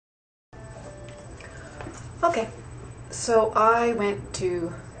Okay, so I went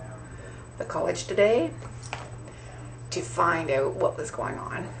to the college today to find out what was going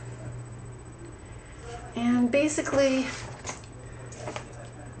on. And basically,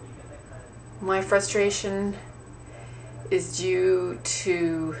 my frustration is due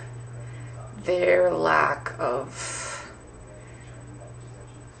to their lack of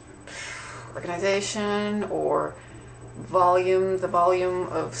organization or the volume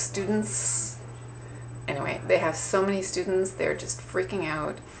of students. Anyway, they have so many students, they're just freaking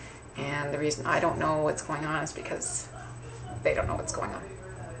out, and the reason I don't know what's going on is because they don't know what's going on.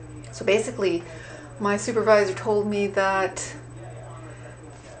 So basically, my supervisor told me that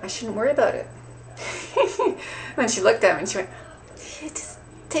I shouldn't worry about it. And then she looked at me and she went, just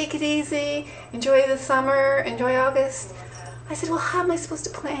take it easy, enjoy the summer, enjoy August. I said, well, how am I supposed to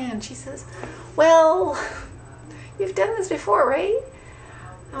plan? She says, well, you've done this before, right?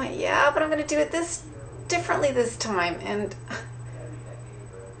 I went, yeah, but I'm going to do it differently this time. And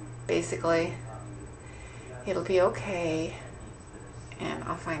basically, it'll be okay, and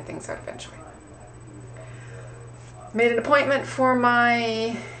I'll find things out eventually. Made an appointment for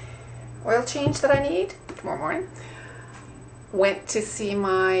my oil change that I need tomorrow morning. Went to see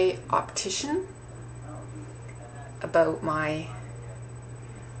my optician about my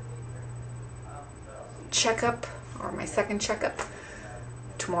checkup, or my second checkup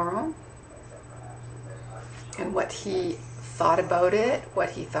tomorrow, and what he thought about it,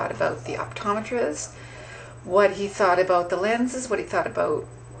 what he thought about the optometrist, what he thought about the lenses, what he thought about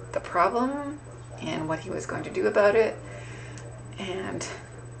the problem, and what he was going to do about it, and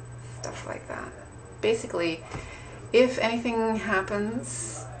stuff like that. Basically, if anything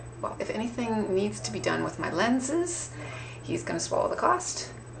happens, well, if anything needs to be done with my lenses, he's going to swallow the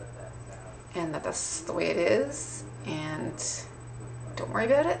cost, and that's the way it is, and don't worry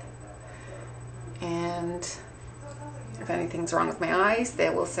about it. And if anything's wrong with my eyes, they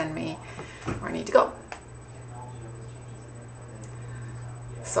will send me where I need to go.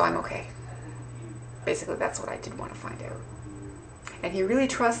 So I'm okay. Basically, that's what I did want to find out. And he really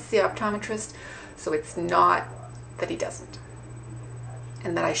trusts the optometrist, so it's not that he doesn't.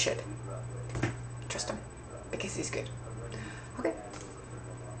 And that I should trust him, because he's good. Okay.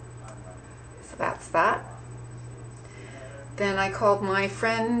 So that's that. Then I called my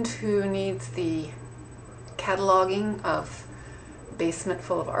friend who needs the cataloging of basement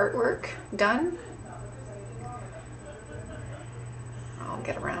full of artwork done. I'll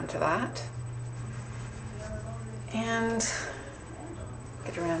get around to that. And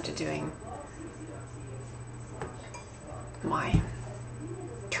get around to doing my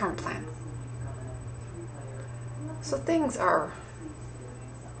term plan. So things are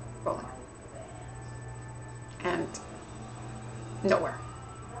rolling. And nowhere.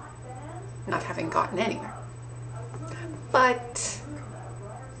 Not having gotten anywhere. But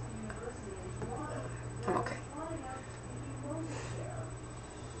I'm okay.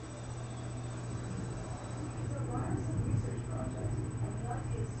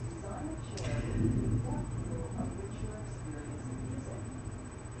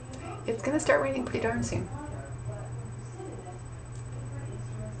 It's going to start raining pretty darn soon.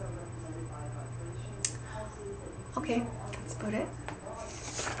 Okay, that's about it.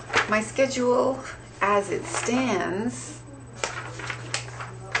 My schedule as it stands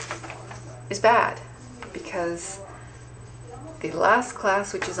is bad because the last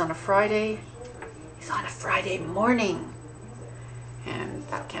class, which is on a Friday, is on a Friday morning. And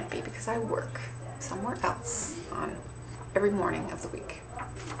that can't be because I work somewhere else on every morning of the week.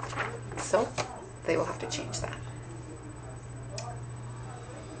 So they will have to change that.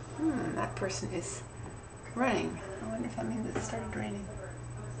 That person is running. I wonder if that means it started raining.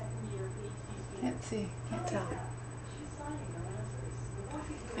 Can't see, can't tell.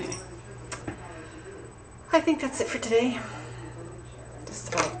 Anyway, I think that's it for today. Just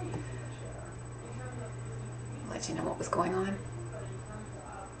thought I'd let you know what was going on.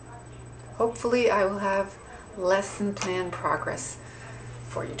 Hopefully I will have lesson plan progress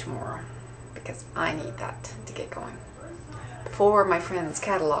for you tomorrow, because I need that to get going before my friend's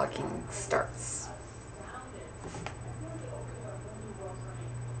cataloging starts.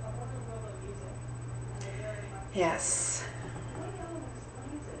 Yes.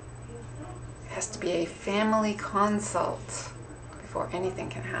 It has to be a family consult before anything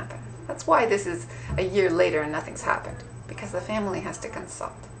can happen. That's why this is a year later and nothing's happened, because the family has to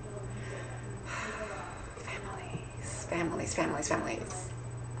consult. Families.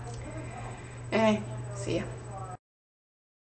 Anyway, see ya.